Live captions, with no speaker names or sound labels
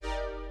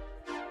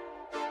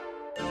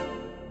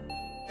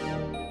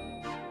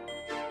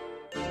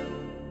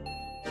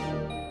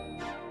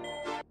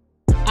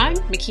I'm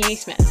Makini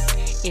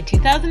Smith. In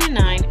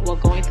 2009, while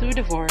going through a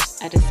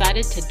divorce, I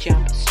decided to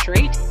jump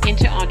straight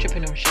into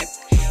entrepreneurship.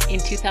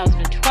 In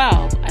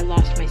 2012, I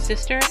lost my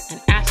sister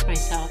and asked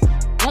myself,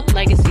 what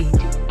legacy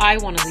do I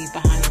want to leave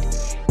behind?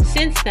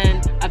 Since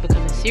then, I've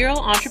become a serial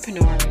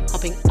entrepreneur,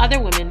 helping other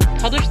women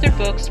publish their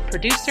books,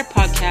 produce their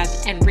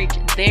podcasts, and reach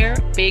their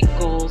big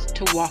goals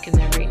to walk in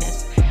their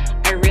greatness.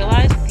 I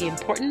realized the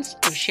importance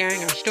of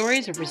sharing our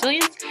stories of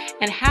resilience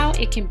and how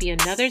it can be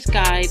another's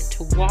guide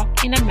to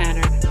walk in a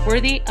manner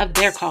worthy of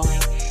their calling.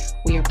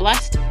 We are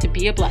blessed to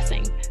be a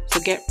blessing, so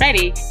get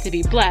ready to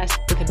be blessed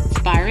with an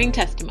inspiring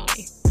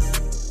testimony.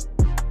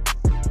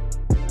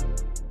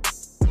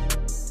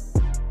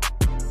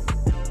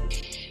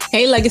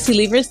 Hey, Legacy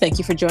Leavers, thank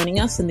you for joining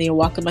us in the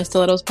Walk of My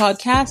Stilettos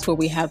podcast, where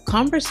we have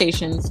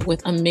conversations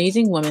with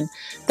amazing women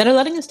that are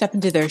letting us step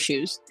into their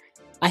shoes.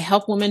 I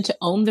help women to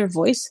own their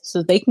voice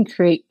so they can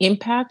create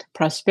impact,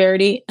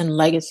 prosperity, and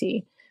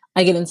legacy.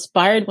 I get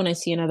inspired when I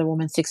see another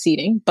woman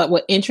succeeding, but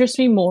what interests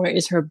me more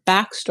is her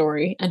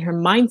backstory and her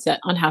mindset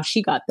on how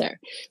she got there.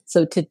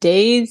 So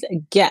today's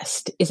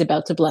guest is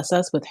about to bless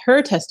us with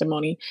her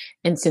testimony,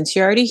 and since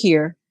you're already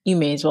here, you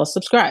may as well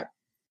subscribe.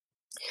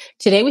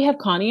 Today we have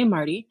Connie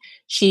Amartey.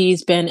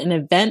 She's been an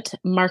event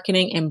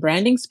marketing and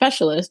branding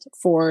specialist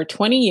for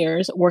 20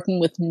 years, working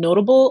with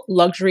notable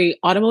luxury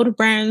automotive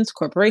brands,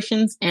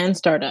 corporations, and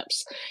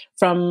startups.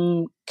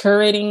 From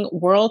curating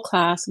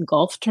world-class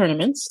golf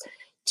tournaments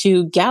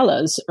to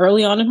galas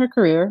early on in her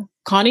career,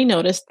 Connie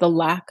noticed the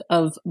lack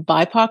of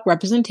BIPOC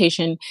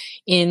representation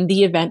in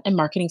the event and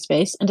marketing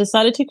space and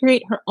decided to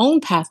create her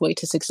own pathway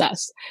to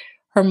success.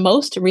 Her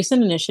most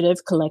recent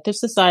initiative, Collective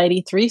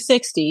Society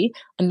 360,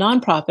 a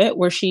nonprofit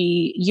where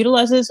she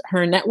utilizes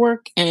her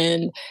network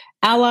and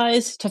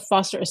allies to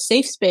foster a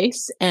safe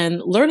space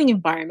and learning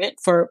environment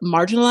for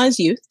marginalized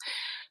youth.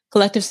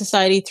 Collective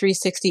Society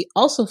 360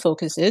 also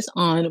focuses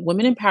on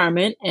women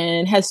empowerment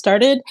and has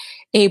started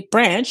a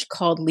branch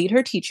called Lead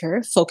Her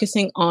Teacher,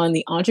 focusing on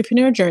the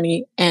entrepreneur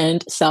journey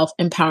and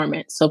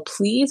self-empowerment. So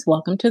please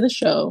welcome to the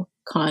show,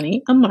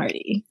 Connie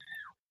Amartey.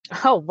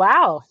 Oh,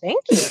 wow.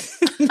 Thank you.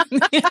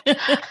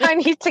 I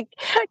need to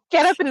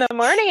get up in the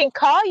morning and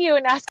call you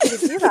and ask you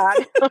to do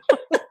that.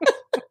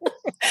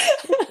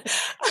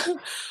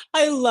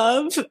 I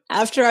love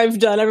after I've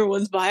done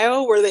everyone's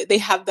bio where they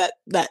have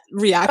that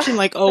reaction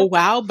like, oh,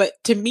 wow.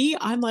 But to me,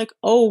 I'm like,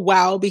 oh,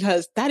 wow,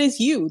 because that is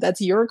you. That's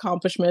your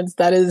accomplishments.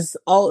 That's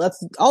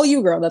all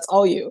you, girl. That's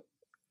all you.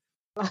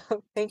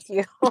 Thank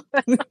you.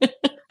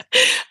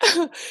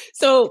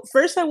 So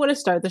first, I want to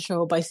start the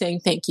show by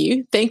saying thank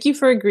you. Thank you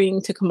for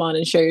agreeing to come on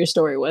and share your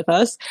story with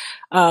us.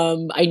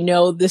 I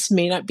know this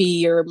may not be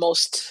your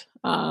most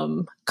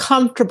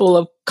comfortable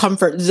of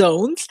comfort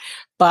zones,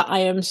 but I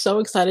am so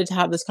excited to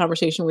have this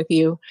conversation with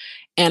you.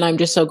 And I'm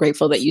just so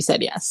grateful that you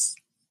said yes.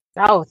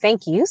 Oh,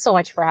 thank you so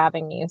much for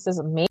having me. This is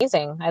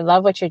amazing. I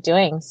love what you're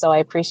doing. So I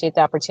appreciate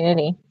the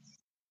opportunity.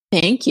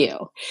 Thank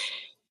you.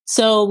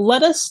 So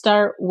let's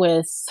go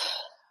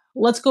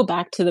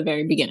back to the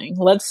very beginning.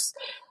 Let's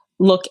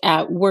look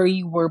at where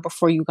you were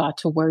before you got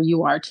to where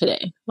you are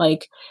today.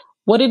 Like,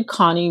 what did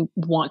Connie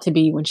want to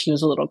be when she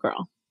was a little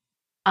girl?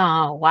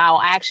 Oh, wow.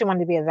 I actually wanted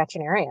to be a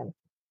veterinarian.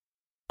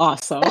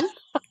 Awesome.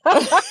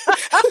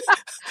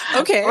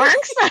 Okay.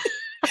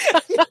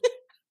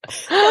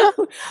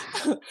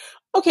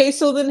 Okay.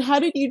 So then how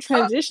did you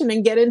transition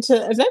and get into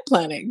event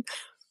planning?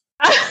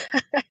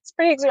 It's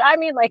pretty exciting. I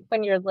mean, like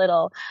when you're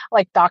little,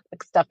 like Doc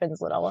McStuffins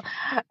little.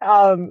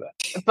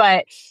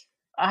 But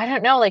I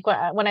don't know, like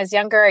when I was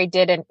younger, I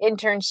did an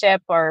internship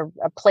or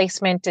a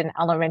placement in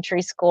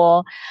elementary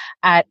school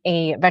at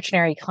a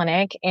veterinary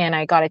clinic, and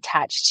I got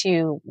attached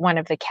to one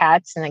of the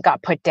cats and it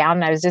got put down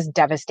and I was just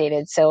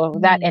devastated. So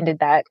that ended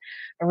that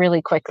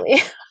really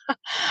quickly.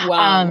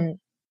 Wow.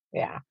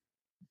 Yeah.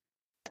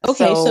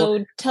 Okay.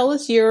 So tell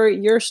us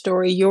your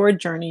story, your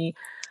journey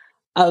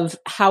of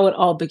how it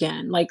all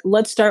began. Like,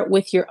 let's start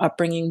with your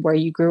upbringing, where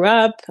you grew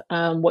up,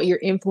 what your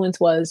influence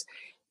was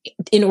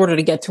in order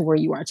to get to where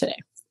you are today.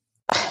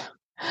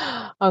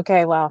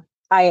 Okay, well,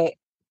 I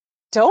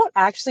don't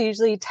actually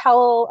usually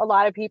tell a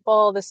lot of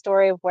people the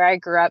story of where I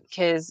grew up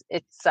because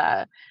it's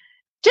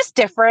just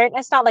different.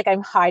 It's not like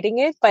I'm hiding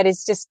it, but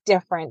it's just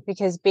different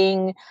because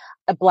being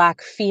a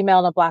Black female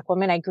and a Black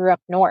woman, I grew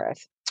up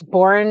north,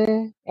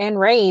 born and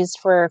raised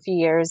for a few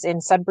years in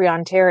Sudbury,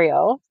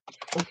 Ontario.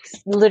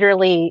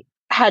 Literally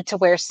had to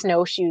wear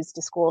snowshoes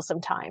to school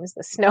sometimes.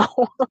 The snow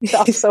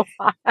felt so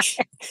high.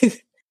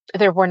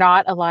 There were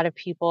not a lot of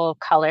people of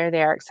color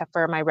there except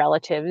for my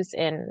relatives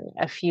and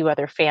a few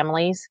other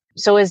families.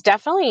 So it was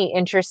definitely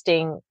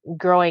interesting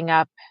growing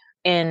up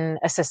in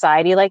a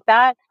society like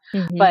that.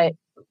 Mm-hmm. But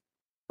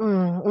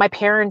my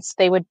parents,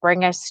 they would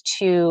bring us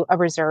to a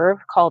reserve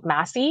called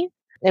Massey.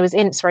 It was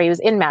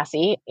in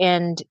Massey.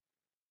 And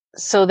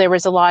so there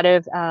was a lot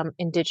of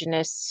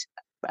Indigenous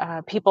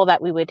people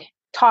that we would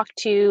talk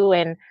to.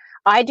 And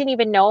I didn't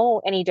even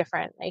know any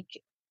different. Like,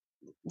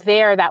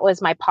 there, that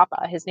was my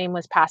papa. His name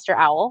was Pastor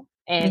Owl,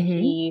 and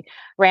he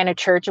ran a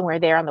church, and we're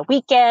there on the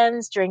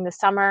weekends during the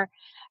summer.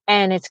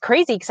 And it's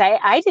crazy because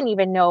I didn't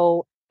even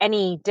know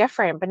any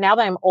different. But now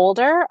that I'm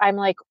older, I'm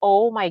like,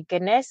 oh my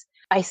goodness,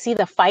 I see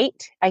the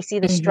fight, I see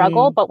the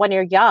struggle. Mm-hmm. But when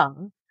you're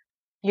young,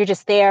 you're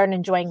just there and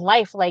enjoying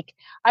life. Like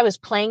I was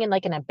playing in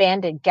like an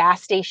abandoned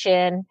gas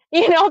station,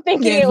 thinking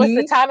it was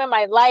the Mm-hmm. time of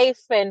my life.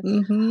 And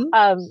Mm-hmm.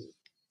 um,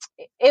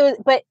 it was,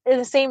 but at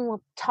the same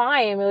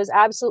time, it was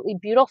absolutely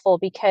beautiful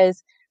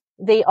because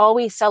they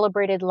always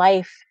celebrated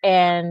life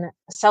and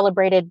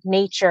celebrated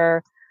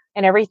nature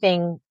and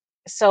everything.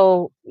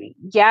 So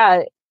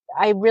yeah,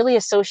 I really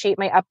associate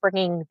my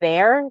upbringing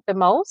there the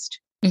most.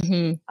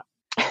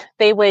 Mm-hmm.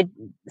 They would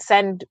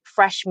send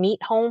fresh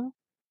meat home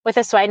with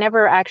us. So I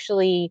never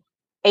actually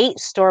ate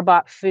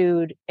store-bought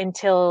food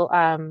until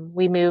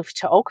we moved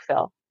to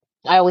Oakville.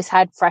 I always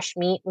had fresh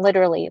meat,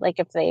 literally. Like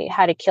if they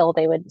had a kill,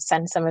 they would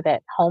send some of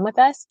it home with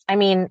us. I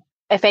mean,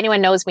 if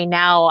anyone knows me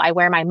now, I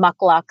wear my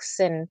mucklucks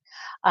and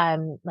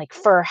like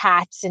fur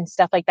hats and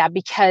stuff like that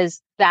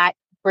because that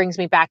brings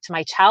me back to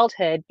my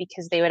childhood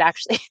because they would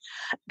actually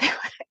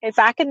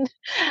back in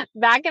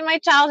my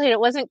childhood, it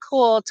wasn't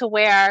cool to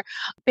wear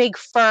big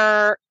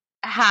fur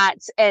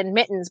hats and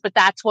mittens, but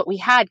that's what we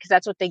had because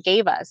that's what they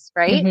gave us,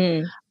 right?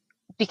 Mm-hmm.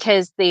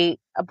 Because they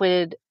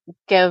would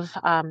give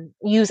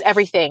use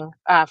everything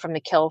from the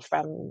kill,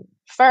 from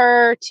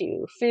fur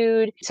to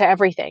food to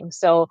everything.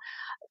 So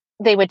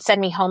they would send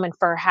me home in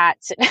fur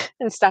hats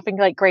and stuff in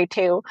like grade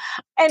 2,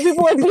 and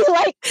people would be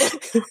like,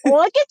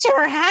 "Look at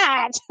your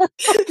hat."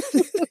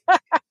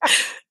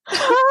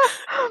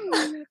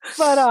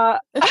 but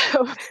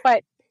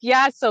but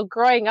yeah, so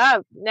growing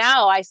up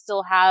now I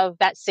still have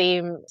that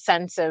same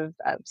sense of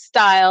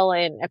style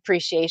and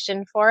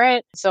appreciation for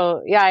it.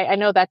 So yeah, I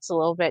know that's a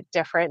little bit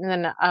different. And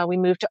then we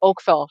moved to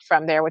Oakville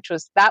from there,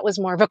 that was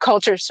more of a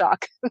culture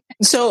shock.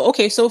 So,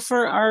 okay, so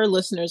for our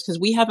listeners, because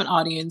we have an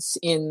audience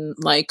in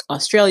like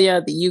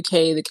Australia, the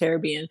UK, the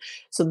Caribbean,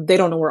 so they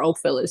don't know where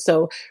Oakville is.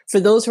 So, for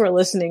those who are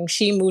listening,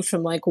 she moved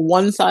from like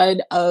one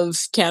side of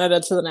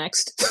Canada to the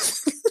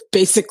next,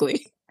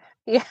 basically.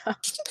 Yeah.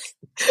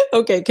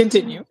 Okay,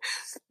 continue.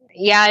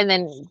 Yeah, and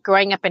then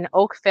growing up in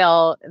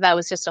Oakville, that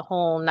was just a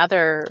whole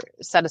nother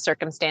set of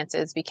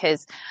circumstances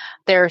because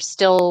there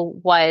still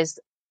was,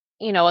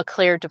 a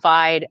clear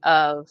divide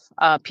of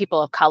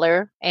people of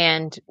color.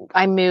 And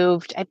I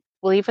moved, I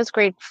believe it was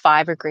grade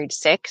 5 or grade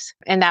 6.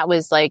 And that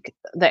was like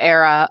the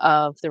era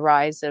of the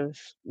rise of,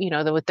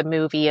 with the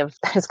movie of,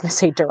 I was going to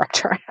say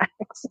Director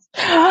X,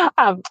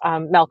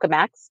 Malcolm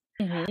X.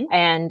 Mm-hmm.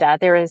 And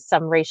there is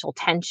some racial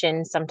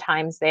tension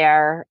sometimes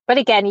there. But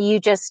again, you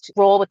just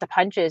roll with the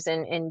punches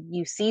and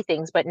you see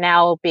things. But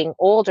now being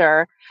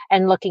older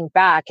and looking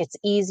back, it's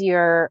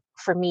easier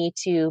for me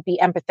to be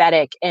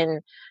empathetic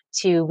and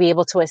to be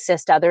able to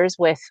assist others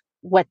with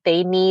what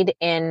they need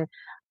in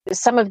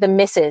some of the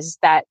misses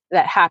that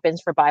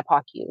happens for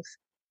BIPOC youth.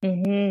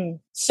 Mm-hmm.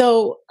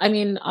 So, I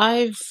mean,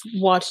 I've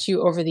watched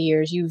you over the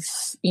years. You've,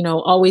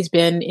 always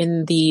been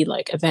in the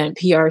like event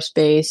PR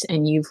space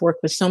and you've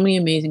worked with so many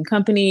amazing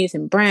companies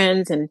and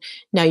brands. And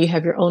now you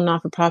have your own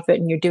not for profit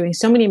and you're doing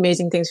so many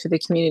amazing things for the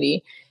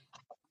community.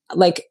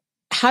 Like,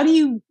 how do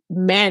you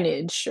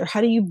manage or how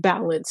do you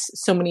balance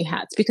so many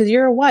hats? Because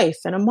you're a wife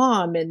and a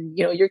mom and,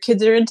 your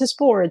kids are into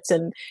sports.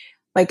 And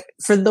like,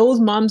 for those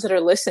moms that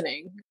are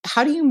listening,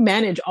 how do you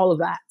manage all of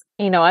that?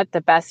 You know what?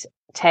 The best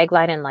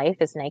tagline in life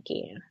is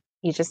Nike.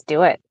 You just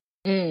do it.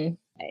 Mm.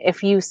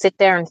 If you sit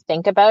there and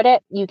think about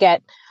it, you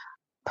get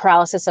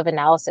paralysis of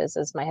analysis,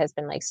 as my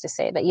husband likes to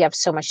say, that you have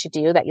so much to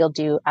do that you'll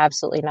do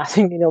absolutely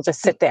nothing. You'll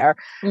just sit there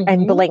and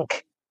Mm-hmm.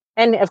 blink.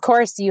 And of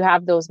course you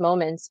have those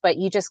moments, but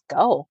you just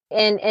go.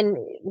 And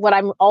what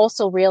I'm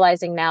also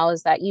realizing now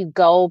is that you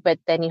go, but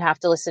then you have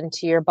to listen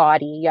to your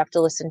body. You have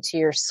to listen to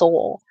your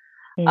soul.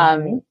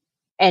 Mm-hmm.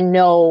 And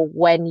know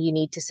when you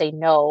need to say,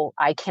 no,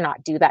 I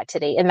cannot do that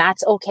today. And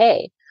that's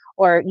okay.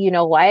 Or you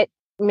know what?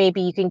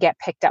 Maybe you can get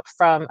picked up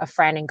from a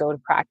friend and go to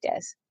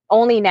practice.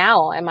 Only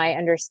now am I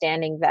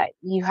understanding that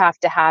you have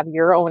to have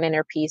your own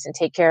inner peace and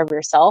take care of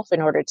yourself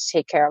in order to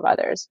take care of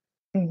others.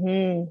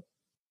 Mm-hmm.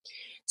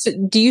 So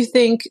do you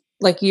think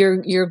like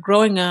you're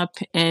growing up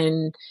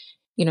and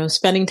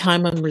spending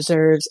time on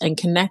reserves and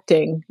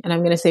connecting, and I'm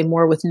going to say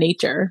more with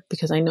nature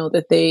because I know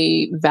that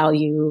they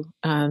value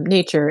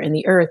nature and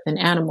the earth and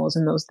animals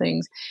and those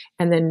things.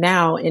 And then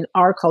now in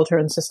our culture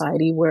and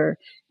society where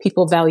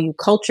people value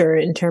culture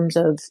in terms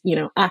of,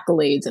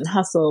 accolades and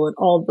hustle and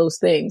all of those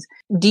things,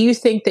 do you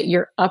think that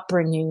your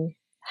upbringing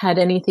had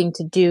anything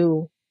to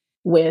do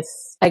with,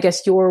 I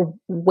guess, your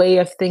way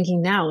of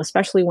thinking now,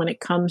 especially when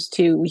it comes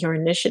to your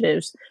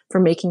initiatives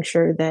for making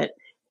sure that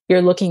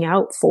you're looking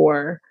out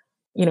for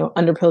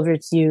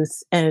underprivileged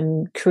youth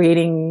and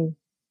creating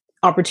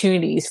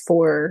opportunities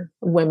for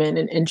women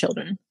and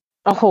children?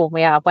 Oh,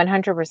 yeah,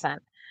 100%.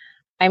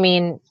 I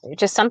mean,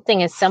 just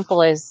something as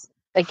simple as,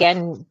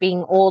 again,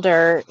 being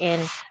older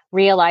and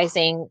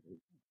realizing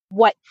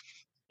what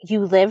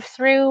you live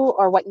through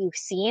or what you've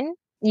seen.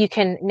 You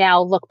can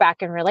now look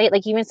back and relate.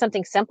 Like even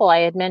something simple, I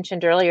had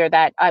mentioned earlier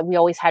that we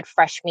always had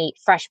fresh meat,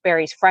 fresh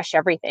berries, fresh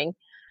everything.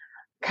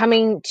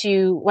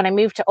 when I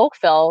moved to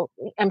Oakville,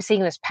 I'm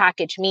seeing this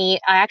packaged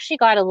meat. I actually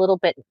got a little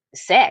bit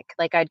sick.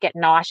 Like I'd get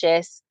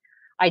nauseous.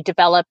 I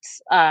developed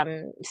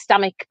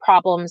stomach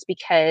problems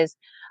because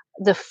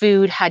the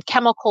food had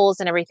chemicals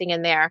and everything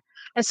in there.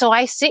 And so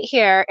I sit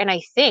here and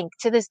I think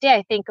to this day,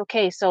 I think,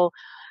 okay, so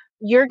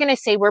you're going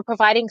to say we're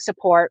providing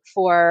support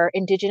for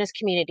Indigenous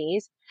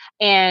communities.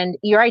 And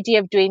your idea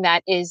of doing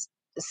that is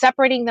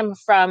separating them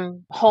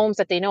from homes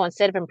that they know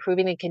instead of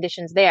improving the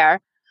conditions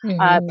there,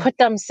 put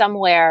them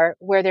somewhere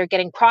where they're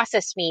getting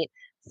processed meat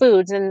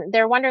foods and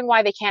they're wondering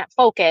why they can't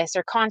focus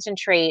or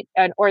concentrate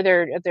or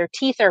their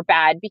teeth are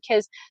bad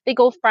because they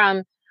go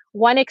from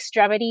one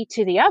extremity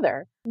to the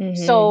other.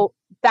 So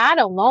that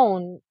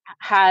alone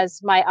has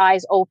my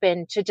eyes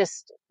open to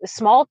just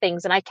small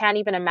things. And I can't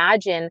even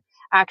imagine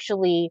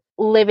actually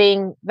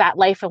living that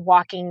life and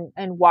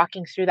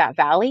walking through that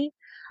valley.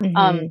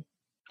 And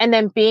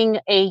then being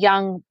a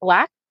young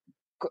Black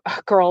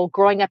girl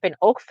growing up in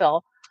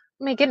Oakville,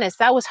 my goodness,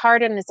 that was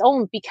hard on its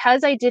own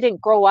because I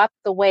didn't grow up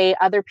the way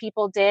other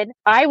people did.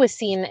 I was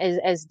seen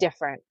as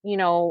different. You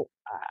know,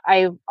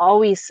 I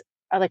always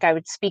I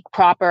would speak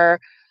proper.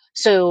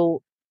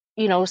 So,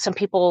 you know, some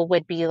people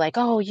would be like,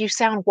 "Oh, you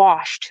sound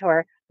washed,"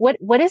 or what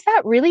does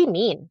that really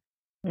mean?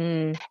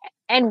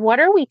 And what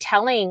are we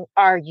telling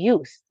our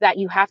youth that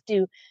you have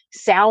to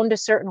sound a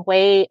certain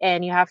way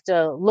and you have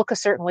to look a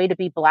certain way to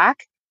be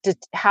Black?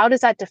 How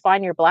does that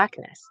define your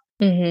Blackness?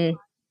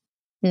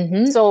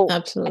 So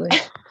absolutely.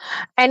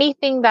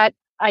 anything that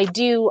I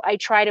do, I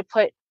try to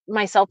put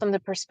myself in the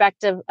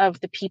perspective of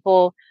the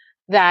people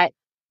that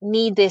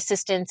need the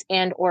assistance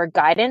and or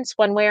guidance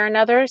one way or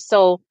another.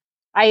 So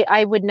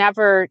I would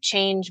never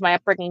change my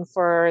upbringing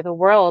for the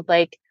world.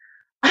 Like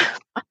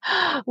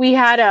we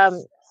had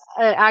an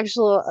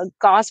actual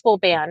gospel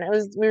band.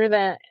 We were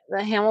the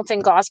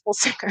Hamilton gospel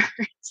singers.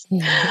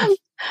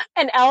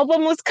 An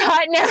album was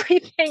cut and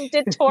everything.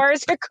 Did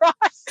tours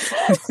across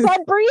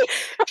Sudbury.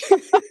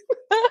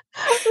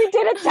 We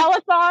did a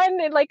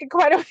telethon and like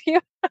quite a few.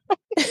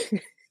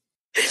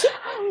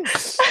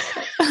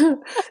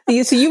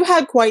 So you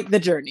had quite the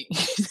journey,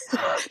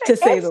 to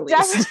say the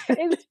least.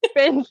 It's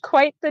been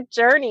quite the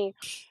journey.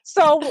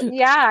 So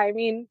yeah, I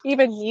mean,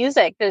 even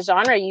music, the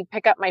genre, you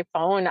pick up my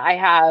phone, I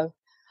have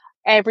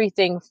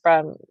everything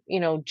from, you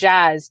know,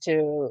 jazz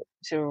to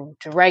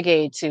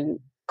reggae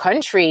to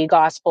country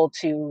gospel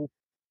to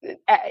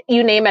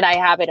you name it, I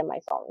have it in my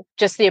phone.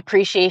 Just the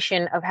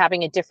appreciation of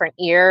having a different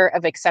ear,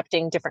 of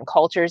accepting different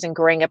cultures and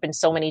growing up in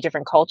so many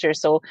different cultures.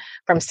 So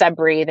from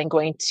Sudbury, then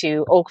going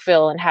to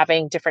Oakville and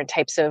having different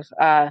types of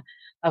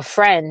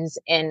friends.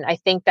 And I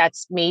think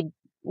that's made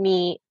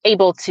me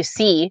able to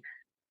see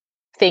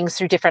things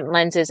through different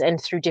lenses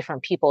and through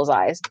different people's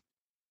eyes.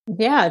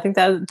 Yeah, I think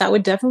that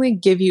would definitely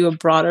give you a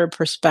broader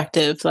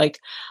perspective. Like,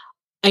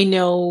 I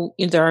know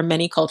there are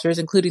many cultures,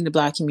 including the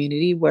Black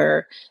community,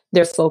 where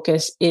their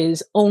focus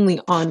is only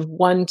on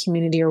one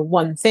community or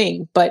one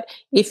thing. But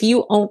if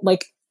you own,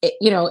 like,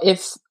 you know,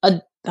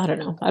 I don't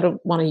know, I don't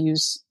want to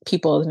use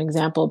people as an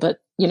example, but,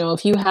 you know,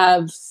 if you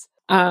have,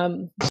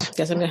 I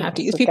guess I'm going to have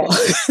to use people.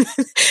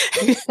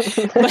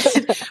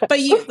 but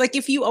you, like,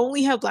 if you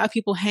only have Black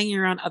people hanging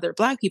around other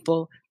Black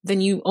people,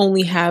 then you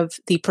only have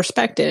the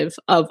perspective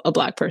of a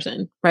Black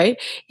person, right?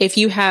 If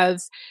you have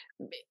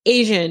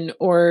Asian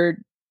or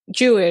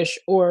Jewish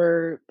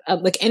or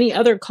like any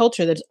other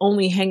culture that's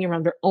only hanging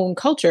around their own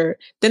culture,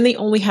 then they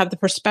only have the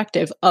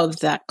perspective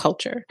of that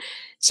culture.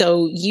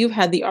 So you've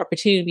had the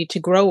opportunity to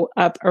grow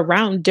up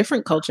around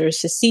different cultures,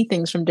 to see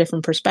things from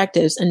different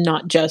perspectives and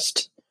not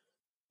just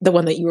the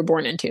one that you were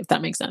born into, if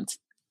that makes sense.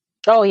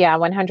 Oh yeah,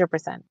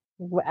 100%.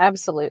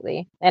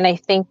 Absolutely. And I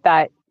think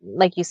that,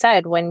 like you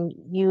said, when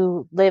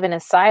you live in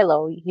a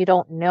silo, you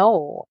don't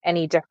know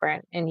any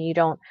different and you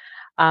don't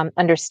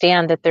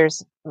understand that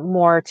there's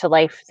more to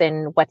life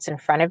than what's in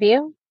front of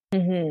you.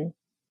 And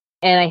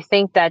I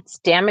think that's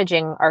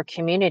damaging our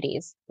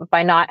communities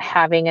by not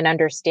having an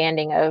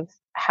understanding of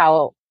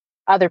how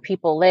other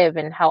people live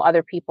and how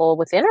other people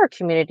within our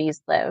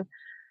communities live.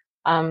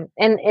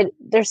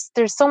 There's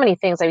so many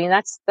things. I mean,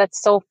 that's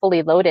so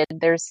fully loaded.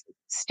 There's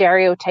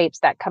stereotypes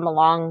that come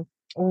along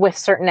with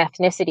certain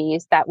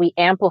ethnicities that we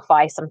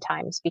amplify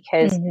sometimes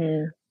because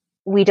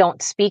we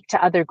don't speak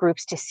to other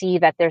groups to see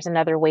that there's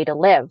another way to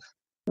live.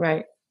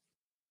 Right.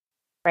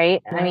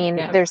 I mean,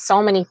 there's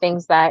so many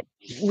things that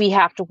we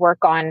have to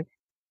work on,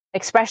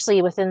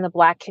 especially within the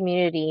Black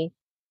community,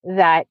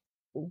 that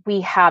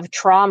we have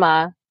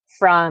trauma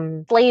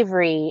from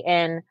slavery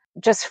and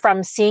just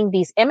from seeing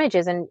these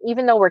images. And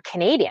even though we're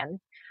Canadian,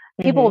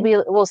 people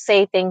will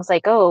say things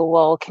like, "Oh,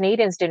 well,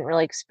 Canadians didn't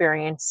really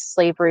experience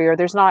slavery, or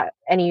there's no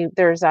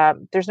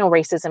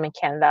racism in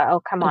Canada."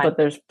 Oh, come on! But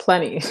there's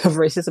plenty of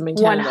racism in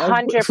Canada.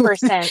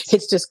 100%.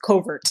 It's just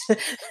covert.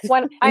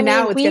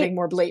 Now it's getting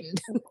more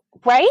blatant.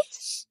 Right?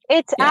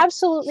 It's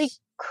absolutely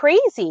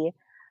crazy.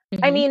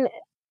 I mean,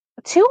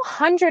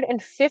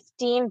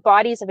 215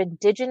 bodies of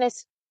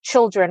Indigenous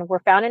children were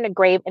found in a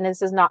grave, and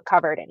this is not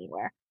covered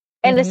anywhere.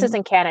 And this is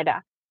in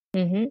Canada.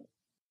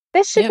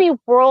 This should be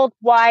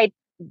worldwide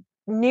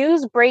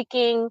news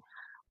breaking.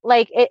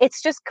 Like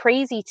it's just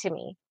crazy to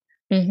me.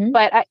 Mm-hmm.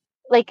 But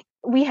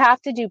we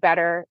have to do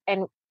better,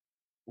 and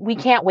we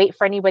can't wait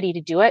for anybody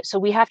to do it. So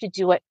we have to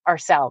do it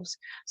ourselves.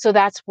 So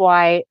that's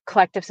why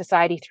Collective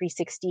Society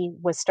 360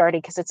 was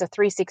started, because it's a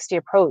 360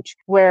 approach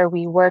where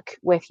we work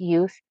with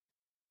youth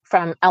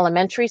from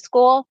elementary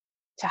school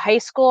to high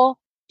school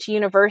to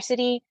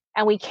university,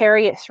 and we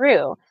carry it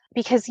through.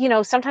 Because,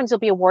 sometimes you'll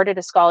be awarded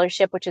a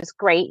scholarship, which is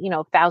great,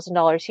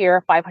 $1,000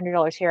 here,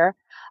 $500 here.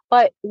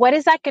 But what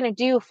is that going to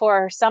do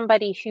for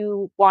somebody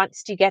who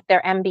wants to get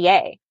their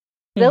MBA?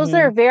 Those Mm-hmm.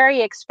 are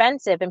very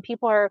expensive, and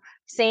people are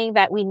saying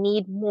that we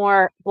need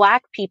more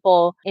Black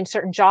people in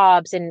certain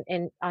jobs and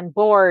on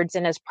boards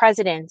and as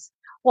presidents.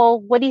 Well,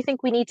 what do you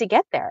think we need to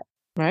get there?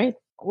 Right.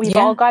 We've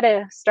all Yeah. got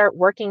to start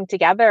working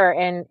together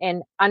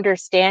and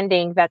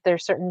understanding that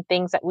there's certain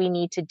things that we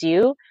need to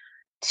do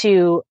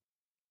to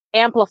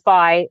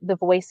amplify the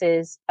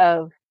voices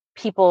of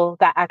people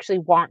that actually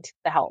want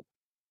the help.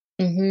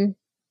 Mm-hmm.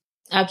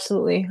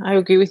 Absolutely. I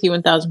agree with you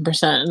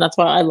 1000%. And that's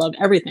why I love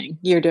everything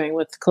you're doing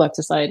with Collect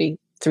Society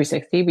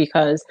 360,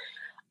 because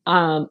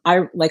I've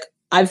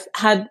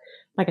had,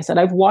 like I said,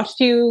 I've watched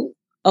you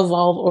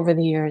evolve over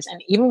the years.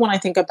 And even when I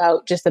think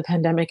about just the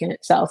pandemic in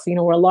itself,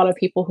 where a lot of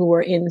people who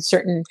were in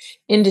certain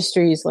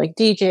industries like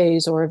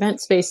DJs or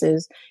event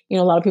spaces, a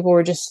lot of people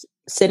were just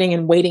sitting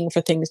and waiting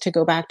for things to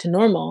go back to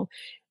normal.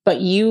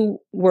 But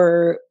you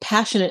were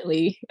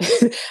passionately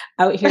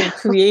out here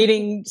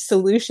creating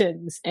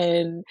solutions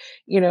and,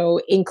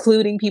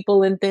 including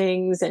people in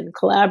things and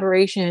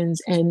collaborations.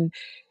 And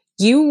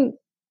you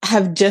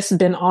have just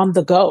been on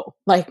the go.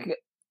 Like,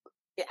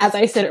 as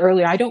I said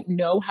earlier, I don't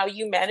know how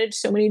you manage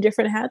so many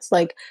different hats.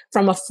 Like,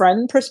 from a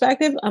friend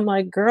perspective, I'm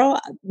like, girl,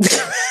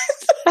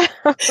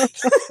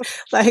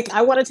 like,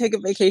 I want to take a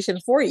vacation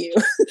for you,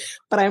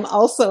 but I'm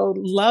also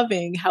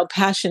loving how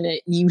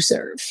passionate you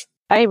serve.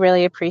 I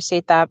really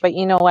appreciate that. But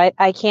you know what?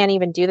 I can't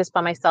even do this by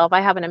myself.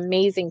 I have an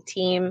amazing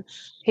team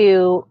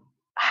who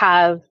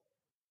have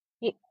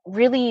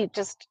really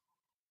just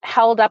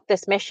held up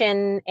this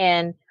mission,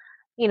 and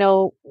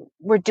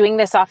we're doing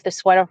this off the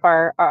sweat of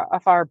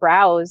our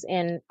brows,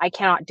 and I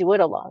cannot do it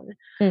alone.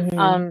 Mm-hmm.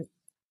 um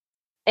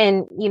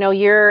and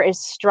you're as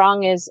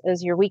strong as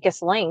your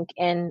weakest link,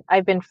 and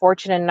I've been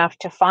fortunate enough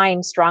to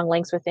find strong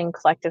links within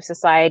Collective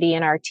Society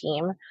and our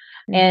team,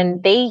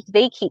 and Mm-hmm.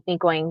 they keep me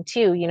going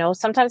too.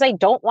 Sometimes I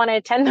don't want to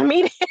attend the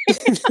meeting.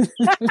 And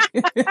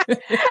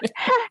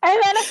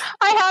then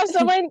I have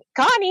someone,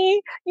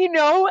 Connie,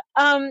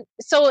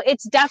 so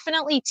it's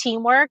definitely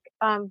teamwork.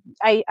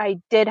 I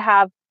did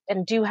have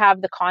and do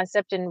have the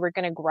concept, and we're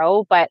going to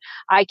grow, but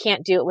I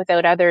can't do it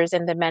without others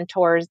and the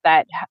mentors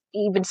that,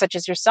 even such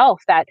as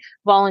yourself, that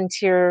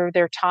volunteer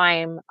their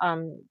time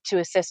to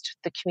assist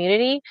the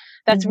community.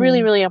 That's really,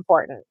 Mm-hmm. really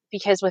important,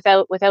 because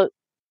without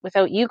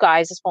you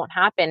guys, this won't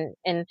happen.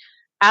 And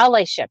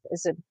allyship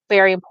is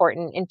very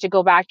important. And to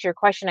go back to your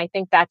question, I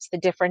think that's the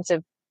difference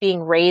of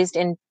being raised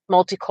in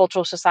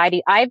multicultural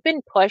society. I've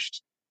been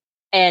pushed,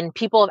 and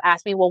people have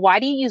asked me, well, why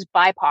do you use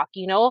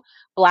BIPOC?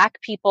 Black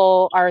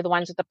people are the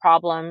ones with the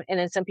problem. And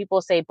then some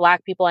people say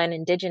Black people and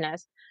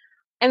Indigenous.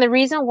 And the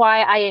reason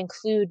why I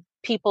include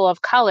people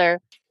of color,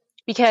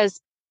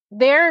 because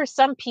there are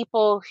some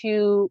people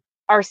who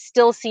are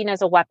still seen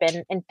as a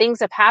weapon, and things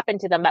have happened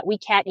to them that we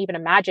can't even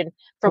imagine,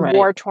 from Right.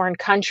 war-torn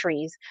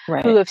countries, who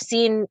Right.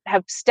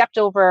 have stepped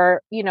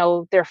over,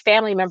 their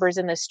family members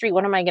in the street.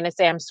 What am I going to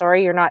say? I'm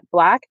sorry, you're not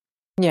Black.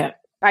 Yeah.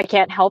 I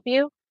can't help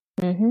you.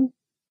 Mm-hmm.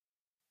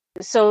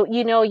 So,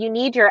 you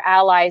need your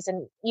allies.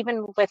 And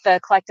even with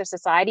the Collective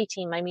Society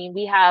team, I mean,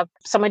 we have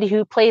somebody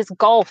who plays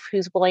golf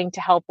who's willing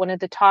to help, one of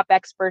the top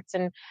experts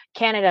in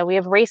Canada. We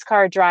have race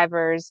car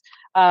drivers.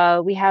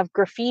 We have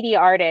graffiti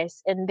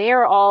artists, and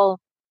they're all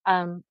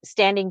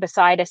standing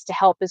beside us to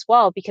help as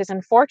well, because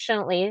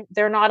unfortunately,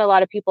 there are not a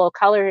lot of people of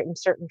color in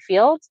certain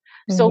fields.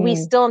 So we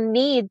Mm-hmm. still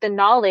need the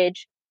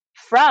knowledge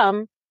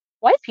from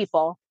white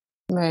people.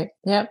 Right.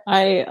 Yep.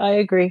 I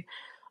agree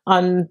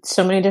on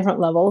so many different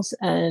levels.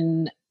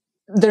 And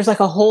there's like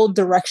a whole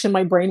direction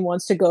my brain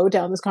wants to go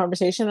down this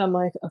conversation. I'm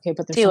like, okay,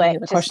 but there's so many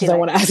other questions I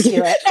want to ask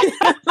you.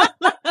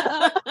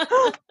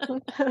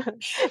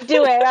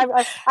 Do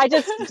it. I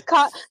just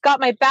got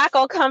my back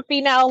all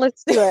comfy now.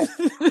 Let's do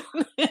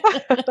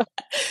it.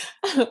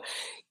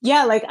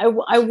 Yeah, like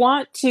I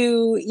want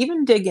to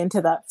even dig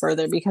into that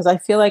further, because I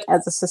feel like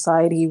as a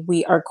society,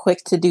 we are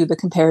quick to do the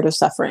comparative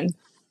suffering.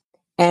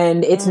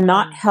 And it's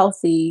not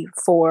healthy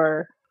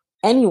for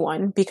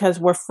anyone, because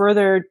we're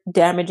further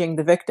damaging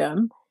the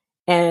victim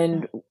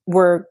and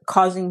we're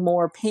causing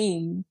more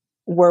pain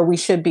where we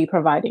should be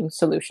providing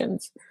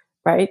solutions.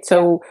 Right.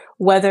 So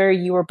whether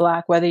you are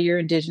Black, whether you're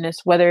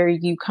Indigenous, whether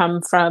you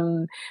come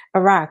from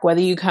Iraq,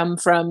 whether you come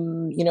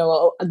from,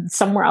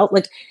 somewhere else,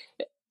 like,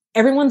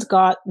 everyone's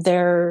got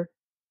their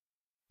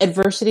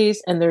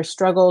adversities and their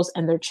struggles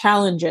and their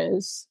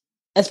challenges,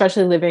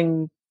 especially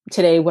living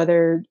today,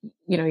 whether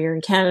you're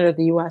in Canada,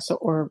 the US,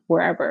 or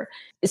wherever.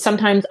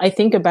 Sometimes I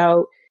think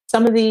about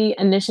some of the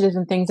initiatives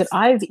and things that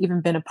I've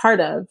even been a part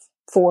of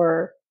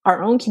for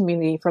our own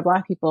community for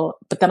Black people.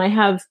 But then I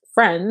have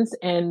friends,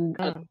 and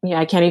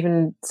I can't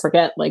even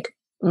forget, like,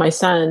 my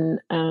son,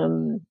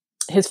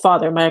 his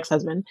father, my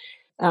ex-husband,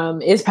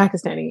 is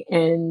Pakistani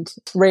and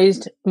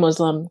raised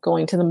Muslim,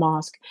 going to the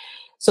mosque.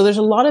 So there's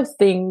a lot of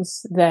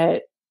things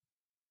that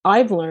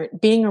I've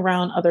learned being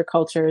around other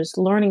cultures,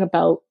 learning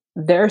about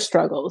their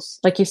struggles.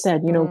 Like you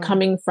said,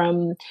 coming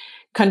from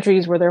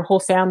countries where their whole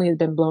family has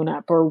been blown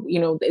up, or,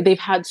 they've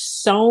had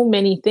so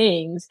many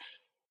things.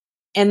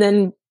 And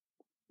then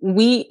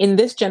we, in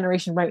this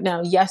generation right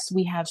now, yes,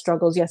 we have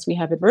struggles. Yes, we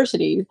have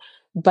adversity,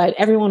 but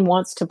everyone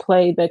wants to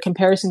play the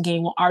comparison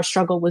game. Well, our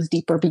struggle was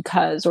deeper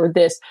because, or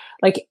this,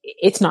 like,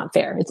 it's not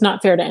fair. It's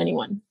not fair to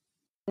anyone.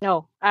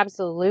 No,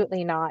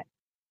 absolutely not.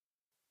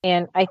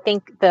 And I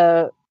think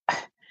the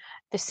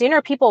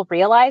sooner people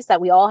realize that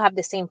we all have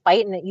the same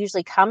fight and it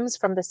usually comes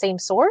from the same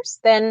source,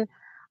 then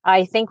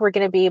I think we're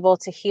going to be able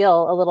to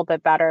heal a little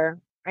bit better.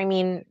 I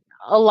mean,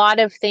 a lot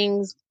of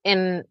things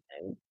in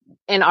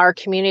our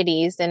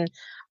communities and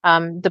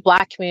the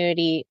Black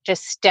community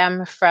just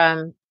stem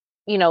from,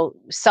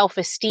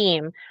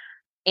 self-esteem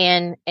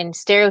and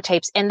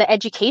stereotypes and the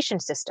education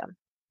system.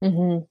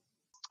 Mm-hmm.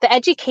 The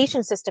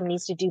education system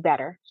needs to do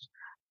better,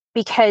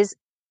 because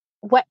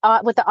what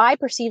the eye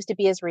perceives to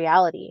be as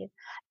reality,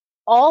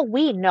 all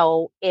we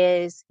know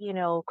is,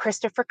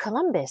 Christopher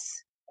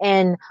Columbus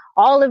and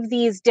all of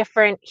these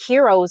different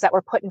heroes that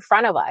were put in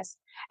front of us.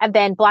 And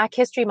then Black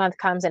History Month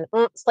comes and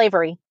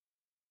slavery.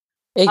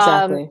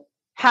 Exactly.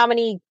 How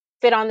many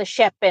fit on the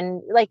ship?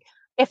 And like,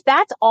 if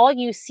that's all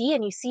you see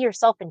and you see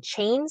yourself in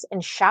chains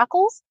and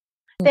shackles,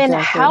 then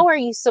how are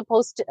you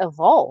supposed to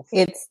evolve?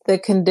 It's the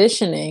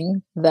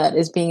conditioning that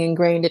is being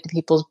ingrained into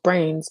people's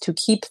brains to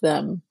keep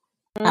them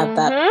at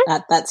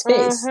that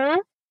space. Mm-hmm.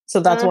 So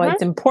that's why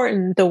it's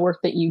important, the work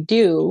that you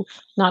do,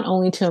 not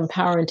only to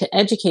empower and to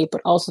educate,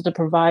 but also to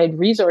provide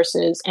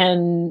resources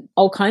and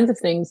all kinds of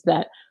things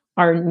that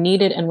are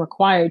needed and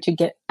required to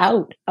get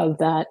out of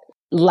that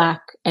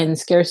lack and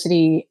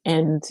scarcity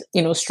and,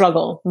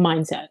 struggle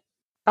mindset.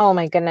 Oh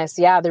my goodness.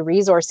 Yeah. The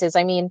resources.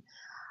 I mean,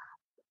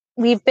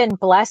 we've been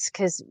blessed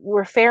because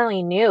we're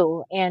fairly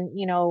new. And,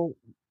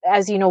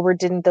 as you know, we're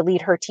doing the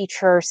Lead Her, Teach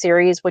Her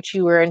series, which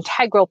you were an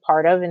integral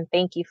part of. And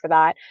thank you for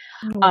that.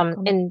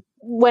 And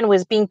when it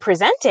was being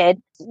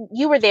presented,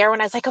 you were there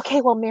when I was like,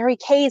 okay, well, Mary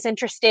Kay is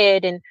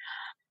interested. And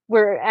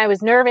I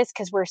was nervous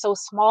because we're so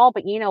small,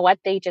 but you know what?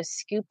 They just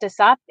scooped us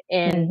up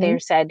and they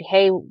said,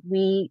 hey,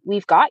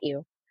 we've got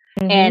you.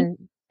 And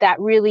that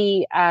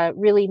really,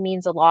 really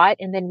means a lot.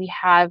 And then we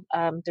have,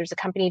 there's a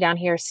company down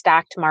here,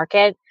 Stacked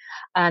Market,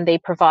 and they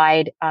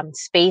provide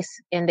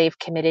space, and they've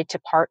committed to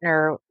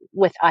partner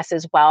with us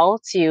as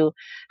well to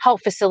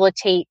help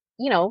facilitate,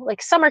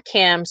 like summer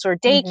camps or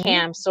day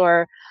camps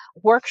or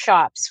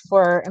workshops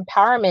for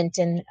empowerment.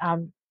 And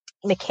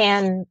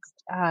McCann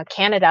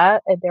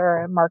Canada,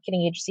 they're a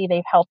marketing agency.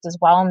 They've helped as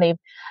well, and they've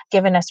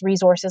given us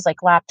resources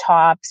like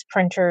laptops,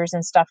 printers,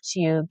 and stuff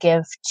to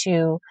give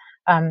to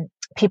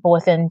people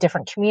within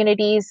different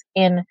communities.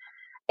 And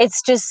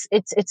it's just,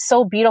 it's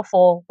so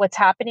beautiful what's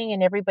happening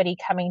and everybody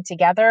coming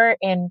together.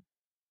 And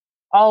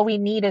all we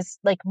need is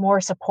like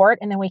more support,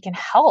 and then we can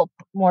help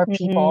more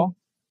people.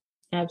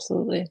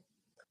 Absolutely.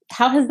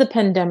 How has the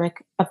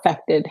pandemic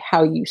affected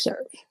how you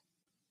serve?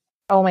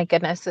 Oh my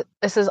goodness.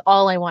 This is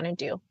all I want to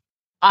do.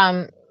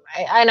 And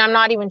I'm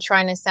not even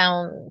trying to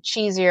sound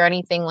cheesy or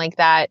anything like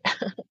that.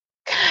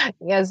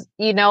 Because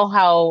you know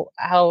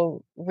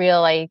how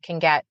real I can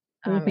get,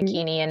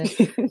 McKinney.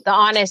 And the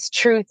honest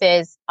truth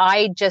is,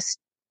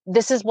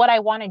 this is what I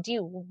want to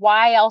do.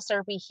 Why else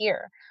are we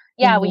here?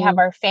 Yeah, we have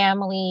our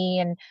family,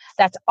 and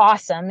that's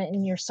awesome.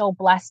 And you're so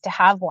blessed to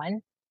have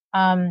one.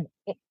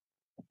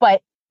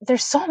 But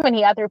there's so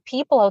many other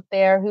people out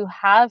there who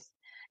have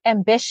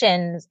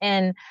ambitions,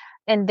 and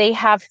they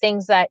have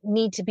things that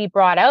need to be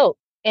brought out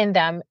in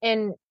them.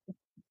 And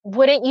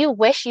wouldn't you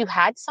wish you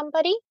had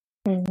somebody?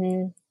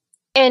 And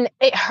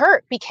it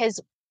hurt because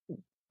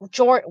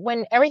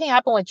when everything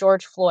happened with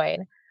George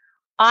Floyd,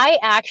 I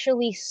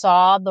actually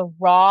saw the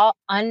raw,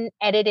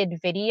 unedited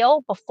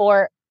video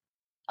before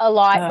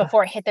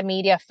it hit the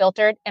media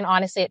filtered. And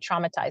honestly, it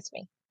traumatized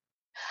me.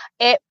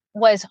 It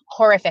was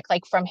horrific.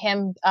 Like from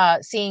him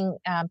seeing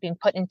being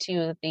put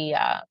into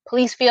the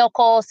police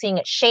vehicle, seeing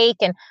it shake.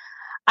 And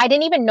I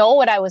didn't even know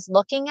what I was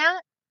looking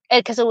at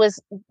because it was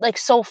like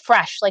so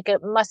fresh. Like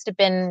it must have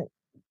been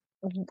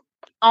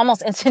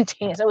almost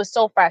instantaneous. It was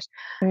so fresh.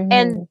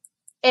 And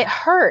it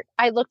hurt.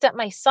 I looked at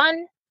my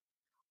son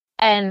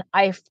and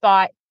I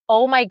thought,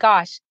 oh my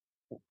gosh,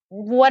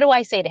 what do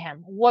I say to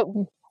him?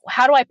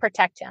 How do I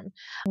protect him?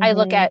 I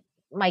look at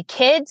my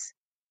kids,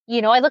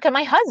 I look at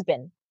my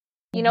husband,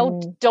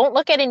 don't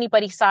look at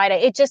anybody's side.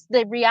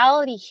 The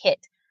reality hit.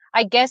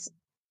 I guess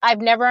I've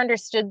never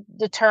understood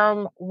the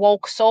term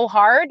woke so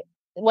hard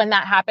when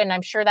that happened.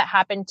 I'm sure that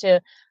happened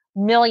to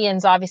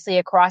millions, obviously,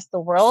 across the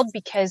world,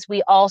 because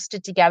we all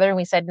stood together and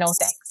we said, no,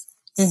 thanks.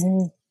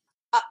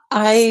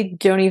 I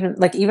don't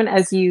even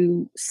as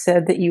you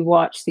said that you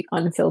watched the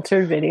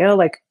unfiltered video,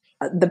 like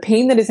the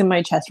pain that is in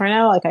my chest right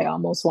now, like I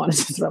almost wanted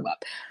to throw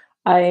up.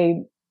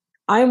 I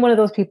I'm one of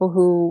those people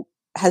who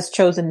has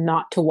chosen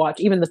not to watch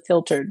even the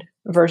filtered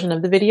version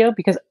of the video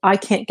because I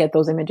can't get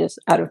those images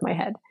out of my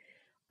head.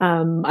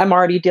 I'm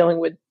already dealing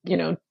with,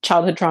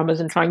 childhood traumas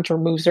and trying to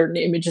remove certain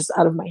images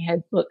out of my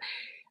head.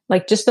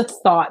 Like just the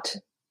thought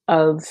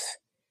of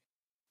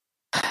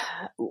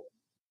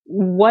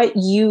what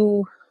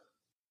you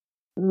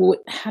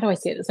how do I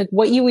say this? Like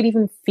what you would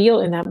even feel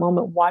in that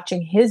moment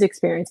watching his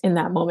experience in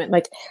that moment.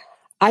 Like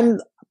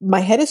my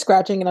head is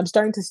scratching and I'm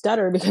starting to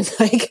stutter because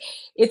like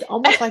it's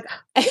almost like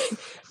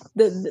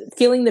the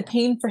feeling the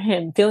pain for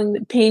him, feeling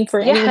the pain for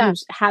anyone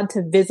who's had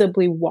to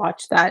visibly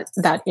watch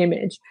that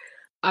image.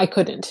 I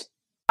couldn't.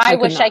 I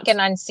wish I can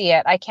unsee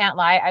it. I can't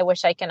lie. I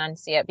wish I can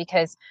unsee it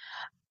because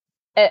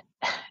it,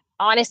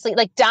 honestly,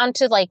 like down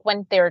to like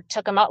when they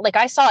took him out, like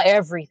I saw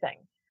everything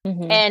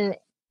and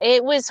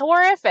it was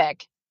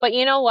horrific. But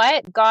you know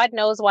what? God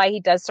knows why he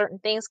does certain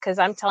things. Cause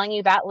I'm telling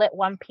you that lit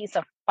one piece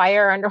of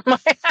fire under my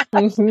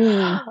ass.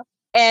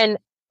 And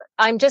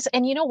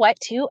and you know what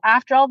too?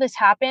 After all this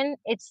happened,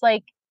 it's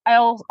like,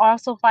 I'll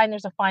also find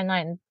there's a fine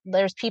line.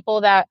 There's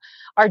people that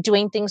are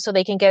doing things so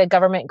they can get a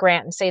government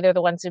grant and say they're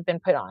the ones who've been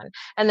put on.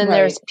 And then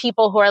there's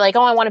people who are like,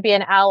 oh, I want to be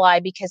an ally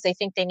because they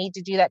think they need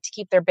to do that to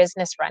keep their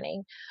business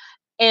running.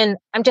 And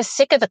I'm just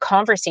sick of the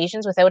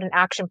conversations without an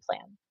action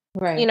plan.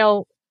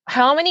 Right.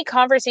 How many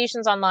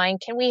conversations online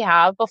can we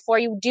have before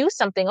you do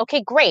something?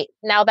 Okay, great.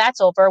 Now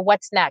that's over.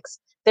 What's next?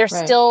 They're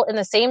still in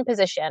the same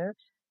position.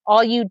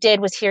 All you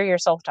did was hear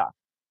yourself talk.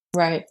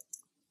 Right.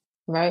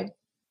 Right.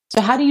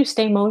 So how do you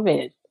stay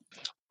motivated?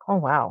 Oh,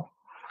 wow.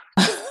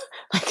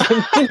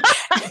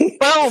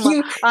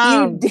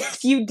 Boom.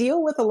 You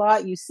deal with a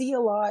lot. You see a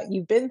lot.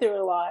 You've been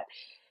through a lot.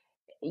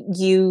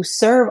 You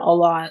serve a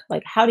lot.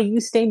 Like, how do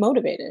you stay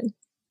motivated?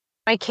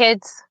 My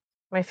kids,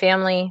 my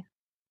family,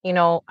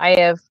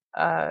 I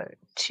have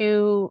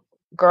 2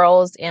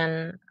 girls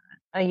and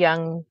a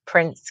young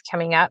prince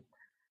coming up,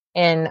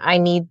 and I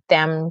need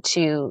them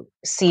to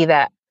see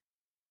that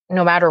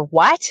no matter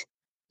what,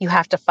 you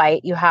have to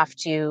fight, you have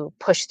to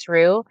push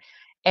through,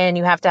 and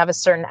you have to have a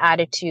certain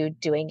attitude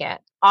doing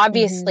it.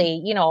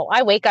 Obviously,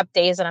 I wake up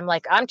days and I'm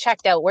like, I'm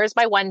checked out. Where's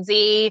my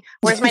onesie?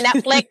 Where's my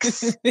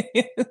Netflix?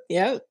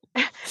 Yep.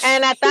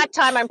 And at that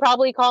time, I'm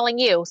probably calling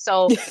you.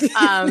 So,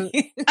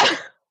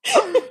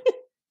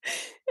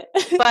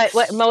 but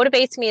what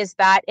motivates me is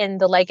that in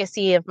the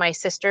legacy of my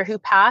sister who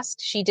passed,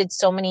 she did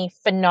so many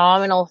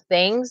phenomenal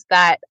things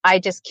that I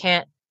just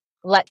can't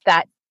let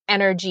that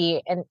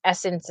energy and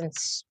essence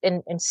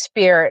and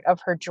spirit of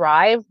her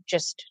drive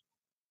just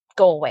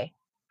go away.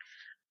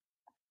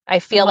 I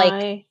feel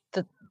I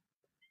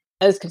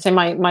was going to say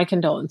my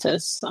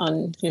condolences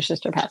on your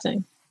sister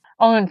passing.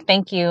 Oh, and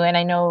thank you. And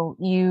I know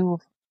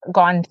you've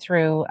gone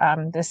through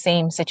the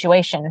same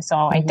situation. So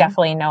I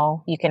definitely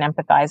know you can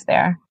empathize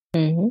there.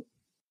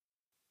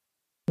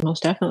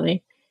 Most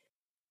definitely.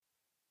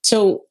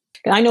 So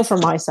I know for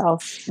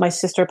myself, my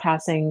sister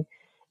passing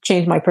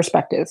changed my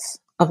perspective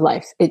of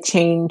life. It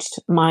changed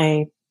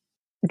my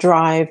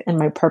drive and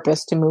my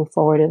purpose to move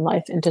forward in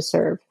life and to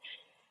serve.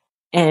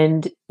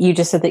 And you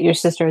just said that your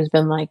sister has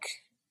been like,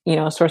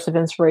 a source of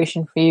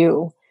inspiration for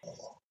you.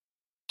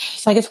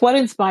 So I guess what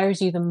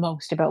inspires you the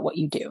most about what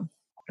you do?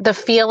 The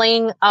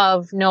feeling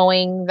of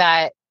knowing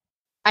that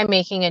I'm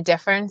making a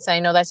difference. I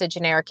know that's a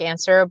generic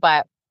answer,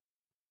 but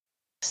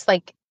it's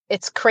like,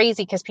 it's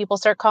crazy because people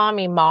start calling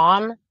me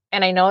mom.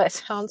 And I know it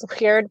sounds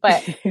weird,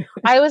 but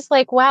I was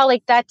like, wow,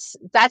 like that's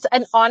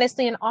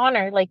honestly an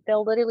honor. Like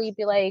they'll literally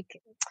be like,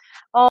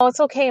 oh, it's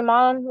okay,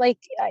 mom. Like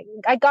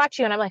I got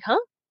you. And I'm like, huh?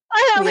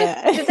 Yeah.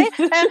 Like, is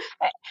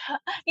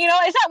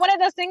that one of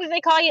those things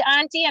they call you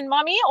auntie and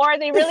mommy, or are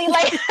they really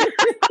like,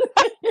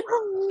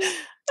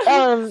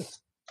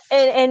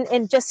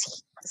 and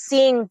just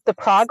seeing the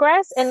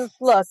progress. And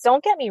look,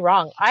 don't get me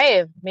wrong. I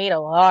have made a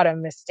lot of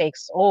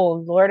mistakes. Oh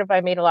Lord, have I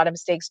made a lot of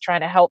mistakes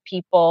trying to help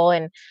people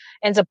and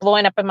ends up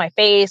blowing up in my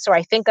face, or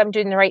I think I'm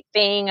doing the right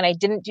thing and I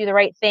didn't do the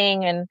right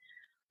thing. And,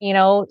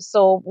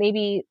 so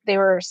maybe they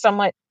were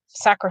somewhat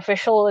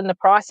sacrificial in the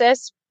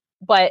process,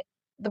 but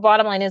the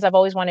bottom line is I've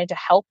always wanted to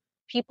help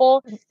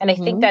people. And I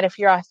think that if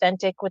you're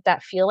authentic with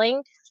that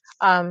feeling,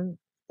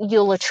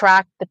 you'll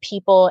attract the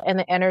people and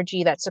the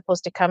energy that's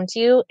supposed to come to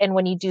you. And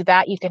when you do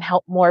that, you can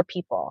help more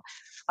people.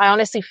 I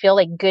honestly feel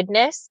like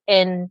goodness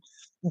and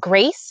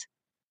grace,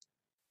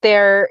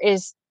 there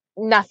is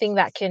nothing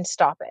that can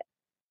stop it.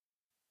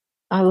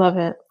 I love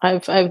it. I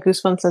have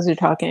goosebumps as you're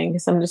talking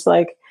because I'm just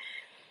like,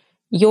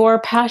 your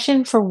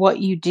passion for what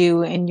you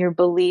do and your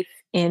belief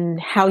in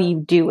how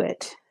you do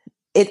it,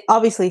 it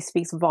obviously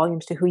speaks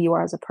volumes to who you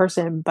are as a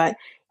person. But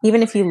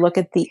even if you look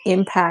at the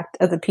impact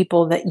of the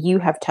people that you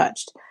have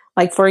touched,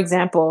 like for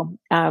example,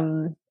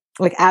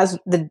 like as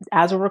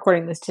we're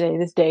recording this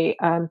day,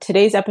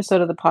 today's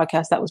episode of the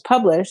podcast that was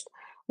published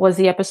was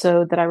the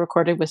episode that I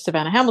recorded with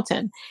Savannah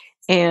Hamilton,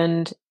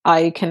 and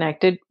I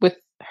connected with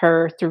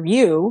her through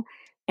you.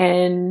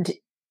 And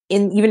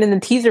even in the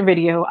teaser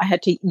video, I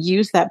had to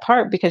use that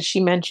part because she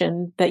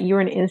mentioned that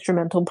you're an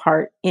instrumental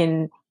part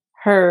in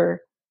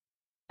her,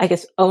 I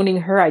guess,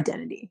 owning her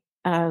identity.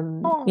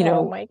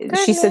 Oh my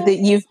She said that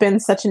goodness. you've been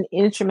such an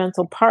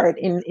instrumental part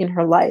in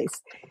her life.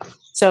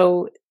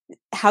 So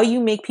how you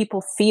make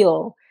people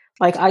feel,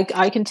 like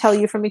I can tell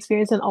you from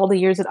experience in all the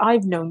years that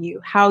I've known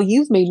you, how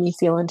you've made me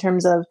feel in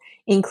terms of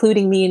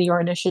including me in your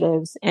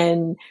initiatives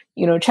and,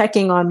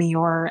 checking on me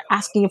or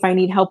asking if I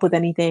need help with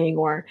anything,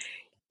 or,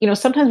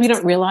 sometimes we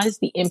don't realize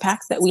the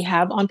impact that we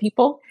have on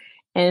people.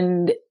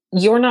 And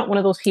you're not one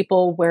of those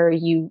people where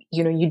you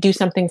do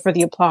something for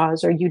the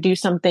applause, or you do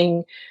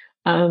something,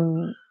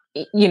 um,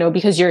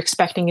 because you're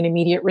expecting an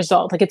immediate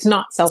result. Like, it's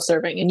not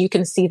self-serving, and you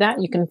can see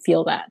that, you can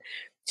feel that.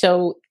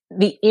 So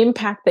the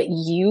impact that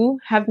you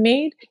have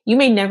made, you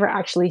may never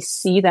actually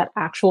see that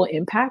actual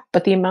impact,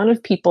 but the amount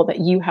of people that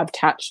you have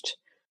touched,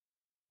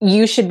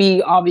 you should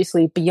be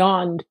obviously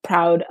beyond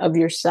proud of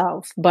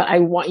yourself. But I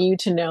want you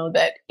to know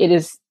that it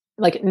is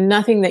like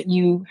nothing that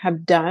you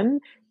have done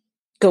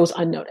goes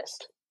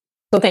unnoticed.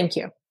 So thank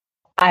you.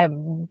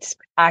 I'm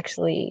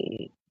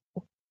actually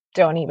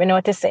don't even know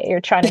what to say.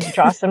 You're trying to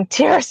draw some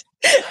tears.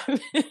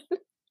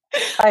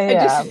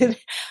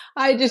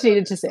 I just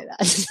needed to say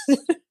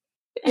that.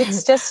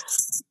 It's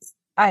just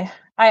I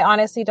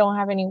honestly don't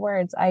have any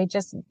words. I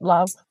just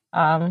love.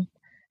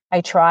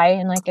 I try,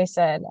 and like I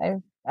said,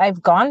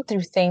 I've gone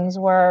through things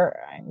where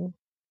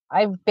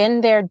I've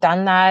been there,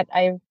 done that.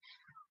 I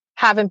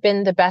haven't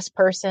been the best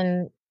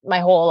person my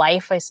whole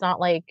life. It's not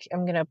like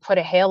I'm gonna put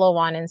a halo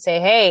on and say,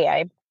 "Hey,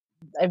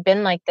 I've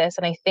been like this."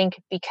 And I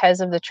think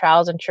because of the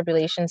trials and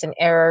tribulations and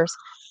errors,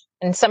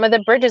 and some of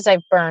the bridges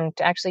I've burned,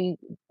 actually,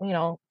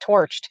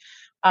 torched.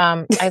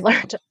 I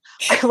learned,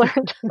 I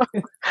learned,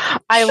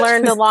 I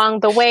learned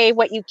along the way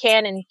what you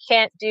can and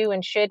can't do,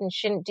 and should and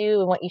shouldn't do,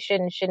 and what you should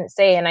and shouldn't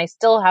say. And I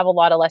still have a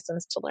lot of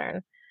lessons to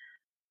learn.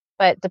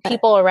 But the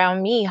people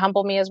around me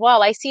humble me as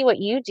well. I see what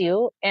you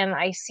do, and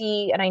I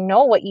see and I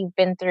know what you've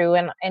been through,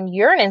 and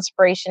you're an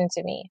inspiration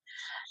to me.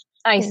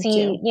 I Thank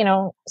see,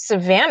 you.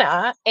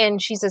 Savannah,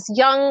 and she's this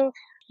young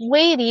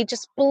lady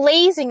just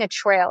blazing a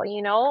trail,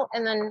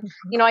 and then,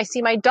 I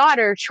see my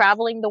daughter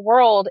traveling the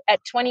world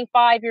at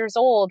 25 years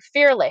old,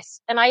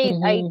 fearless. And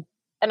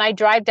I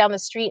drive down the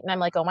street and I'm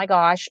like, oh my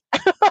gosh.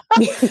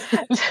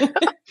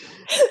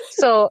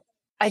 So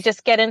I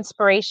just get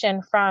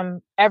inspiration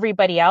from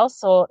everybody else.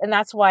 So, and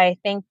that's why I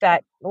think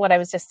that what I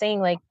was just saying,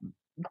 like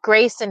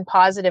grace and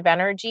positive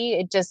energy,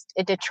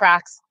 it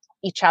attracts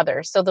each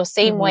other. So the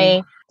same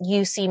way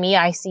you see me,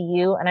 I see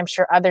you, and I'm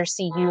sure others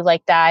see you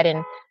like that,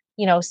 and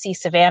see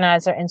Savannah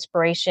as our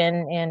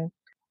inspiration, and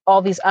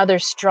all these other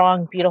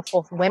strong,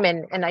 beautiful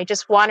women. And I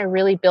just want to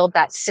really build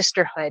that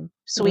sisterhood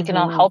so we can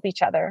all help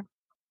each other.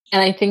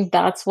 And I think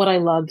that's what I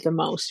love the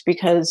most,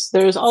 because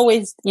there's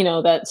always,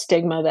 that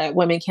stigma that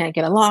women can't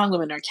get along,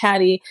 women are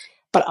catty.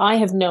 But I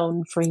have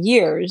known for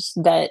years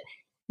that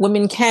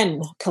women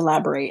can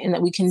collaborate and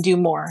that we can do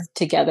more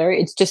together.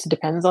 It just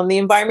depends on the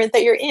environment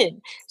that you're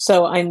in.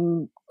 So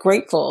I'm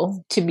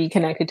grateful to be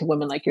connected to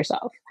women like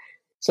yourself.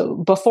 So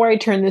before I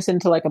turn this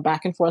into like a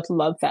back and forth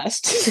love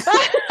fest,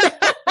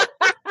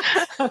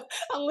 I'm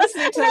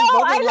listening to no, them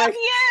both. I love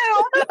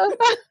you.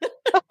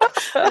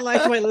 I'm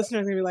like, my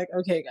listeners are gonna be like,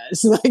 okay,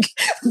 guys, like,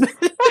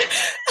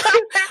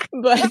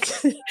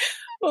 but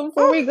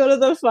before we go to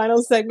the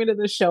final segment of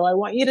the show, I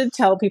want you to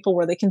tell people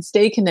where they can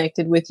stay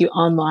connected with you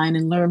online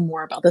and learn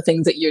more about the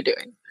things that you're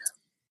doing.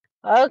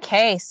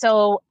 Okay,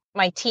 so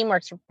my team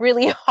works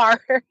really hard,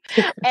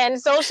 and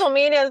social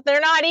media,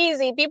 they're not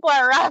easy. People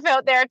are rough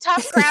out there,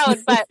 tough crowd,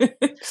 but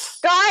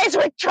guys,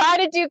 we're trying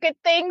to do good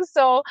things.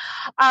 So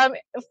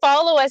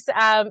follow us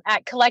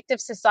at Collective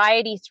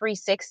Society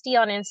 360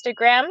 on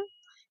Instagram,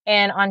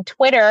 and on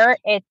Twitter,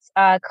 it's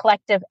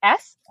Collective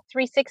S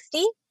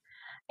 360.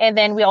 And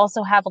then we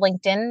also have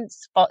LinkedIn,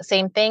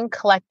 same thing,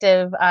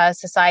 Collective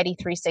Society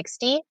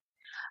 360.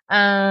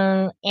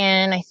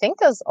 And I think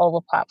those all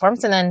the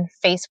platforms, and then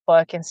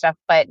Facebook and stuff.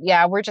 But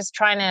yeah, we're just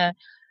trying to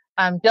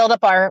build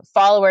up our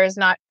followers,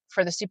 not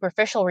for the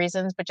superficial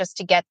reasons, but just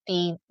to get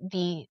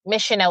the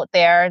mission out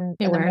there, and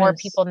the more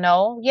people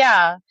know,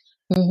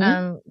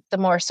 the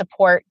more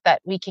support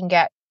that we can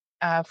get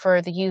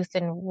for the youth.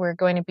 And we're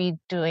going to be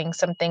doing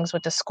some things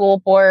with the school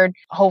board,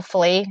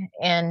 hopefully,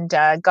 and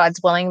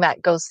God's willing,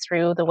 that goes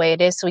through the way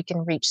it is, so we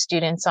can reach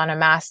students on a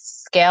mass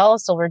scale.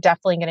 So we're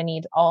definitely going to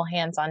need all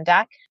hands on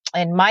deck.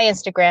 And my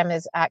Instagram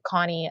is at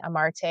Connie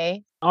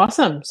Amartey.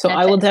 Awesome. So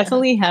I will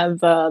definitely have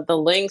the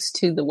links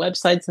to the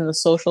websites and the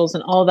socials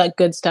and all that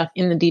good stuff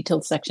in the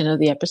detailed section of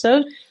the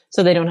episode,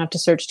 so they don't have to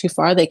search too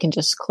far. They can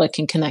just click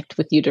and connect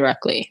with you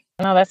directly.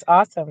 Oh, that's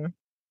awesome.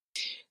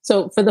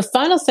 So for the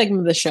final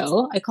segment of the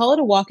show, I call it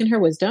a walk in her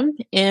wisdom.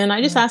 And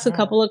I just ask a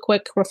couple of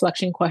quick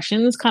reflection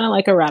questions, kind of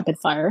like a rapid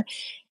fire.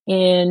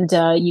 And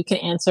you can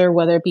answer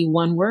whether it be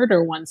one word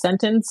or one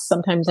sentence.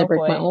 Sometimes I break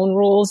my own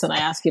rules and I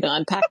ask you to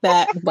unpack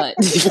that. But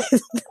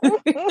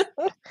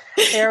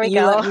there we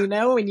you go. let me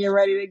know when you're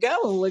ready to go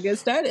and we'll get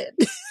started.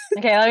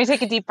 Okay, let me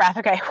take a deep breath.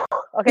 Okay,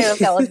 let's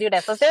go. Let's do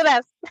this.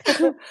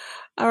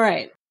 All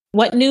right.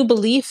 What new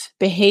belief,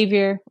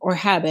 behavior, or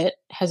habit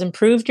has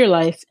improved your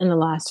life in the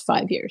last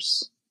 5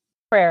 years?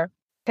 Prayer.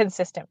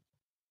 Consistent.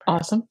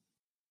 Awesome.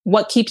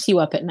 What keeps you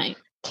up at night?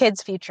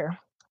 Kids' future.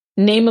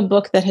 Name a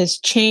book that has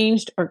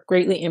changed or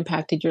greatly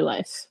impacted your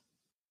life.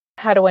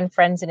 How to Win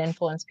Friends and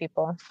Influence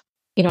People.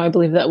 You know, I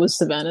believe that was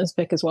Savannah's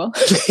pick as well.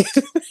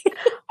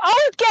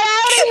 Oh, get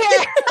out of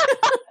here.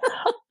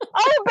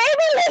 Oh,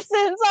 baby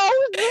listens.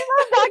 Oh,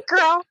 that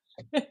girl.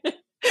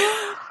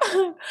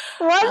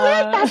 Was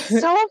it?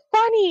 That's so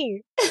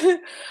funny.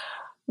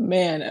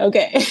 Man,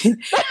 okay.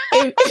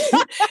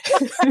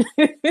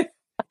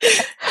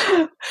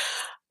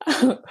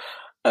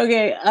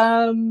 Okay.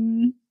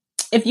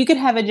 If you could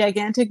have a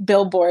gigantic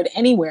billboard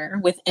anywhere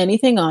with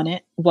anything on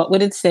it, what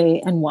would it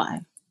say and why?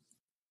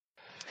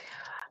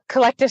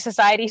 Collective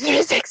Society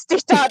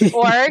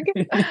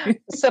 360.org.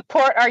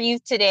 Support our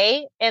youth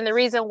today. And the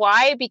reason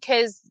why,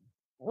 because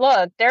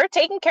look, they're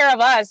taking care of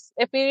us.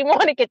 If we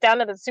want to get down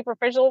to the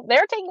superficial,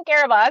 they're taking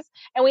care of us,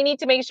 and we need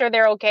to make sure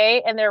they're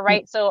okay and they're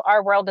right, so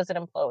our world doesn't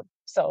implode.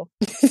 So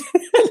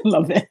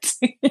love it.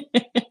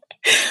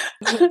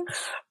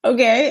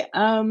 Okay.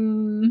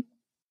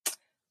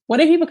 What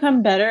have you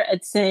become better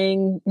at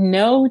saying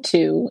no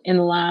to in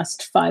the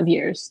last 5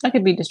 years? That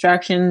could be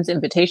distractions,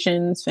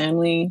 invitations,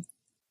 family.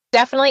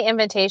 Definitely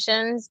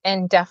invitations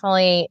and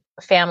definitely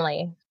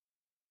family.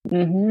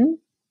 Mm-hmm.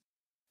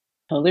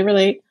 Totally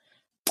relate.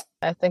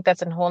 I think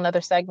that's a whole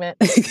nother segment.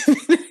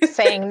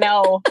 Saying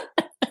no.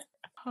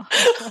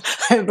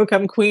 I've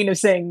become queen of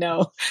saying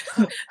no.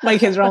 My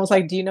kids are almost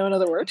like, do you know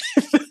another word?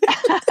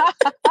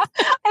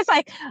 It's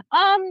like,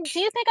 do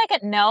you think I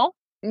could? No.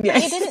 Yeah.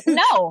 You didn't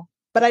know.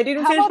 But I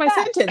didn't finish my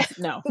sentence.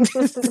 No.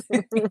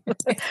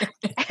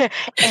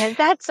 And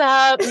that's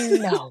no.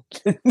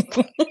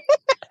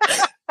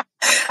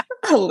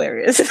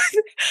 Hilarious.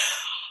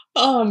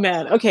 Oh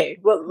man. Okay.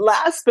 Well,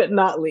 last but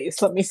not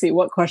least, let me see.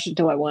 What question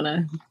do I want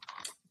to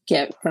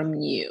get from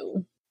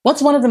you?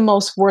 What's one of the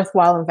most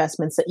worthwhile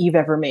investments that you've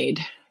ever made?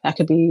 That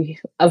could be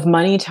of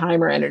money,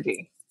 time, or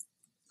energy,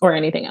 or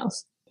anything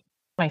else.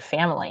 My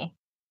family.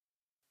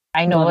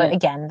 I know,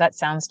 again, that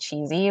sounds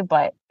cheesy,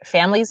 but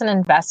family is an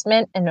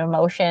investment in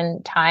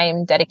emotion,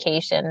 time,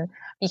 dedication,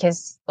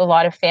 because a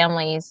lot of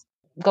families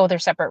go their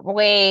separate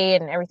way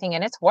and everything,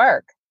 and it's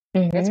work.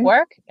 Mm-hmm. It's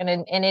work, and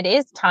it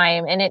is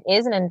time, and it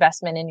is an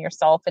investment in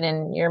yourself and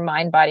in your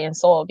mind, body, and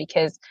soul,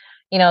 because,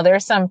 you know,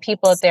 there's some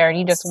people out there and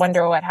you just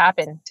wonder what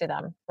happened to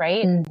them,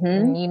 right? Mm-hmm.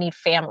 And you need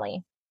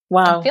family.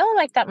 Wow. I'm feeling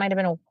like that might have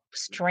been a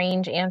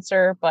strange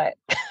answer, but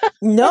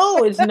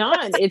no, it's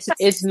not.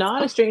 It's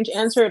not a strange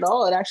answer at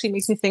all. It actually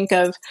makes me think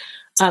of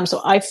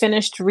so I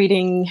finished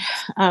reading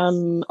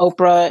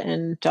Oprah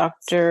and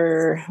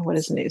Dr. what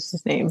is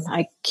his name?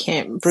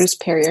 Bruce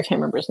Perry, I can't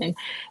remember his name.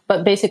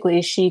 But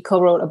basically she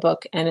co-wrote a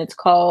book and it's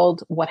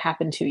called What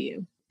Happened to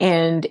You.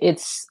 And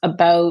it's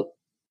about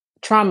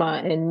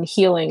trauma and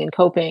healing and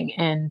coping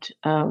and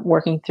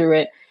working through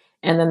it.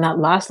 And then that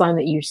last line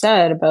that you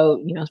said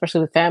about, you know,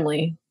 especially with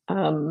family,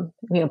 you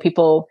know,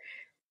 people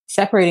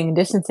separating and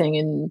distancing,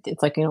 and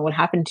it's like, you know, what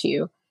happened to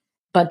you?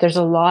 But there's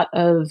a lot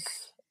of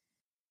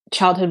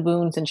childhood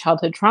wounds and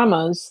childhood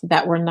traumas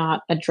that were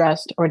not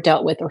addressed or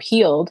dealt with or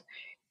healed.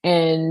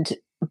 And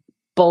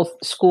both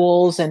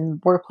schools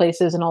and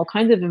workplaces and all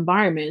kinds of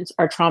environments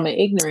are trauma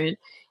ignorant.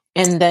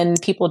 And then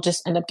people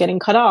just end up getting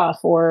cut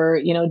off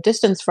or, you know,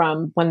 distanced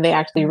from when they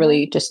actually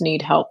really just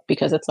need help,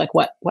 because it's like,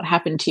 what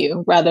happened to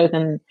you, rather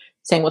than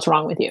saying what's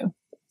wrong with you.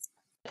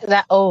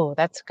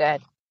 That's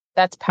good.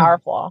 That's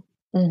powerful.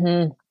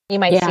 Mm-hmm. You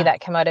might see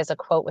that come out as a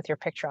quote with your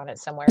picture on it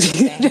somewhere.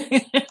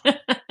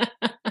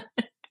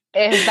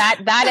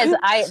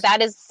 That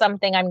is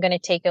something I'm going to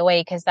take away,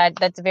 because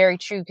that's very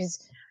true.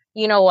 Because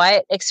you know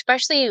what,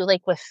 especially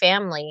like with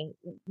family,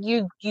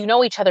 you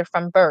know each other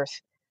from birth.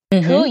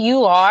 Mm-hmm. Who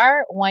you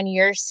are when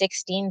you're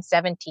 16,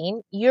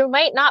 17, you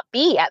might not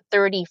be at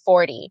 30,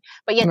 40,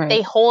 but yet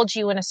they hold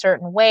you in a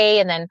certain way.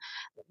 And then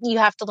you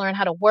have to learn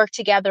how to work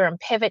together and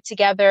pivot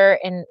together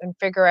and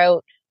figure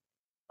out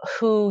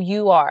who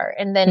you are.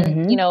 And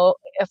then, you know,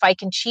 if I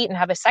can cheat and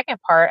have a second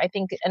part, I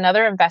think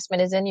another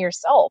investment is in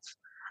yourself,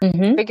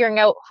 figuring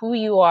out who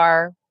you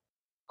are,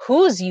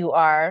 whose you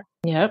are.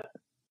 Yep.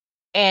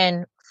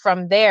 And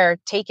from there,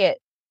 take it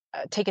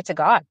to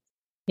God.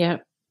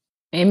 Yep.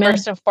 Amen.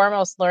 First and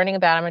foremost,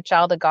 learning that I'm a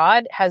child of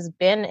God has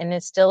been, and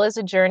it still is,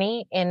 a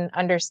journey in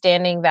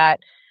understanding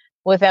that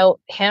without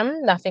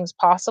him, nothing's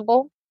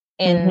possible.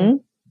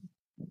 And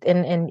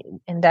and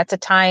that's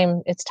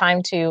it's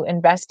time to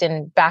invest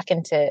back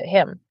into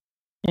him.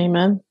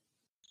 Amen.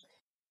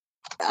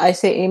 I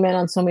say amen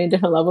on so many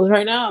different levels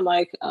right now. I'm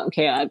like,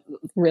 okay, I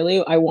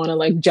want to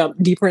like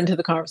jump deeper into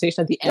the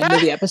conversation at the end of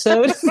the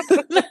episode,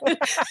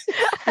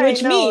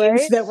 which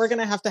means that we're going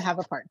to have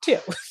a part 2.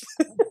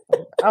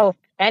 Oh,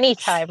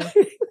 anytime.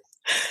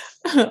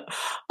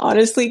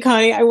 Honestly,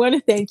 Connie, I want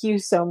to thank you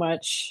so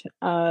much.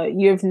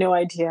 You have no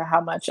idea how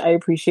much I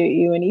appreciate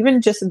you. And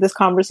even just this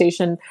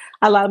conversation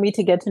allowed me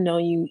to get to know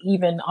you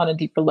even on a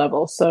deeper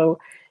level. So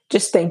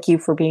just thank you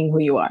for being who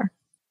you are.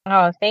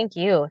 Oh, thank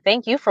you.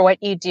 Thank you for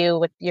what you do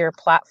with your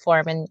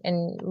platform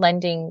and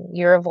lending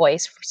your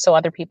voice so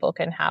other people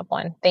can have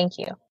one. Thank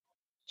you.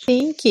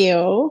 Thank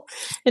you.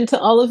 And to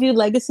all of you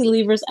legacy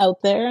leavers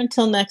out there,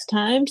 until next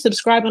time,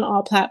 subscribe on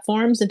all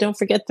platforms and don't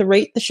forget to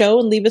rate the show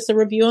and leave us a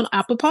review on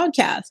Apple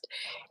Podcast.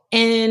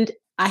 And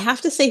I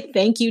have to say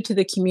thank you to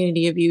the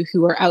community of you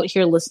who are out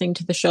here listening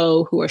to the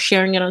show, who are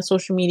sharing it on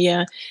social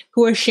media,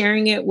 who are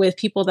sharing it with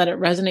people that it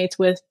resonates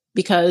with,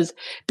 because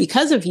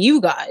of you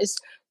guys,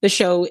 the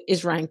show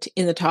is ranked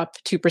in the top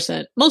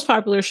 2% most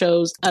popular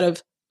shows out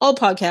of all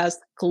podcasts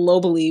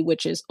globally,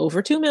 which is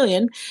over 2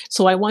 million.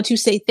 So I want to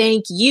say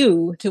thank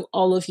you to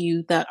all of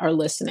you that are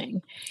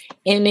listening.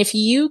 And if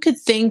you could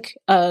think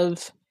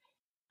of,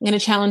 I'm going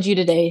to challenge you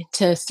today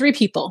to 3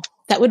 people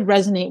that would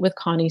resonate with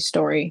Connie's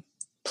story.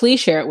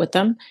 Please share it with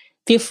them.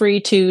 Feel free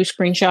to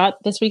screenshot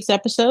this week's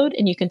episode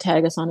and you can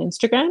tag us on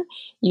Instagram.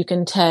 You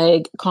can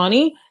tag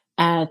Connie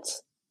at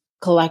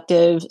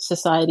Collective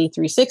Society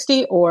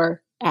 360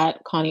 or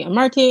at Connie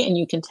Amartey, and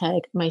you can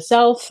tag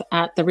myself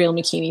at The Real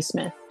McKinney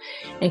Smith,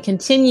 and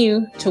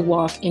continue to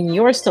walk in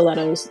your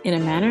stilettos in a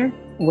manner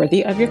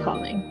worthy of your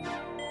calling.